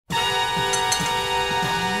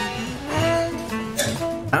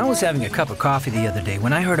I was having a cup of coffee the other day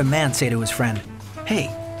when I heard a man say to his friend, "Hey,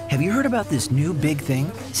 have you heard about this new big thing,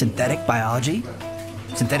 synthetic biology?"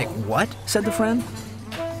 "Synthetic what?" said the friend.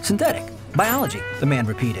 "Synthetic biology," the man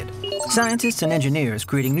repeated. "Scientists and engineers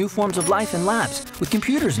creating new forms of life in labs with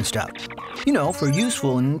computers and stuff. You know, for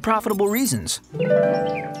useful and profitable reasons."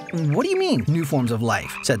 "What do you mean, new forms of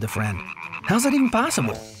life?" said the friend. "How's that even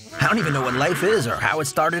possible? I don't even know what life is or how it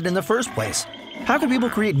started in the first place. How could people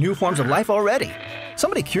create new forms of life already?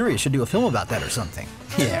 Somebody curious should do a film about that or something."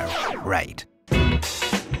 Yeah, right.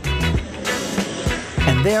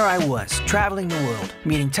 And there I was, traveling the world,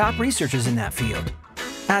 meeting top researchers in that field,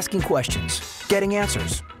 asking questions, getting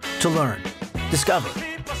answers, to learn, discover,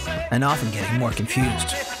 and often getting more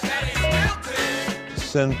confused.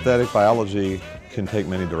 Synthetic biology can take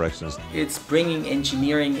many directions. It's bringing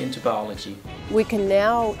engineering into biology. We can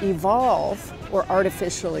now evolve or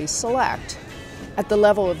artificially select at the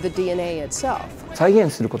level of the DNA itself. 再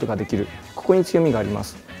現することができる。ここに強みがありま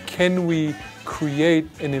す。 Can we create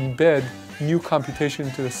and embed new computation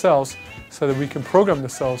into the cells so that we can program the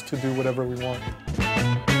cells to do whatever we want?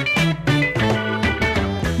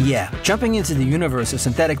 Yeah, jumping into the universe of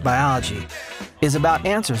synthetic biology is about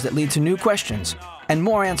answers that lead to new questions and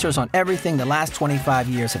more answers on everything the last 25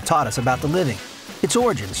 years have taught us about the living, its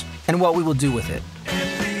origins, and what we will do with it.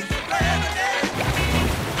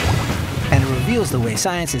 And it reveals the way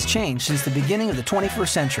science has changed since the beginning of the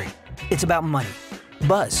 21st century. It's about money,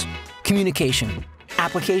 buzz, communication,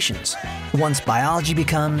 applications, once biology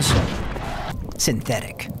becomes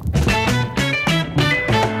synthetic.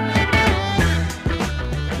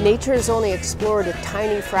 Nature has only explored a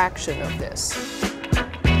tiny fraction of this.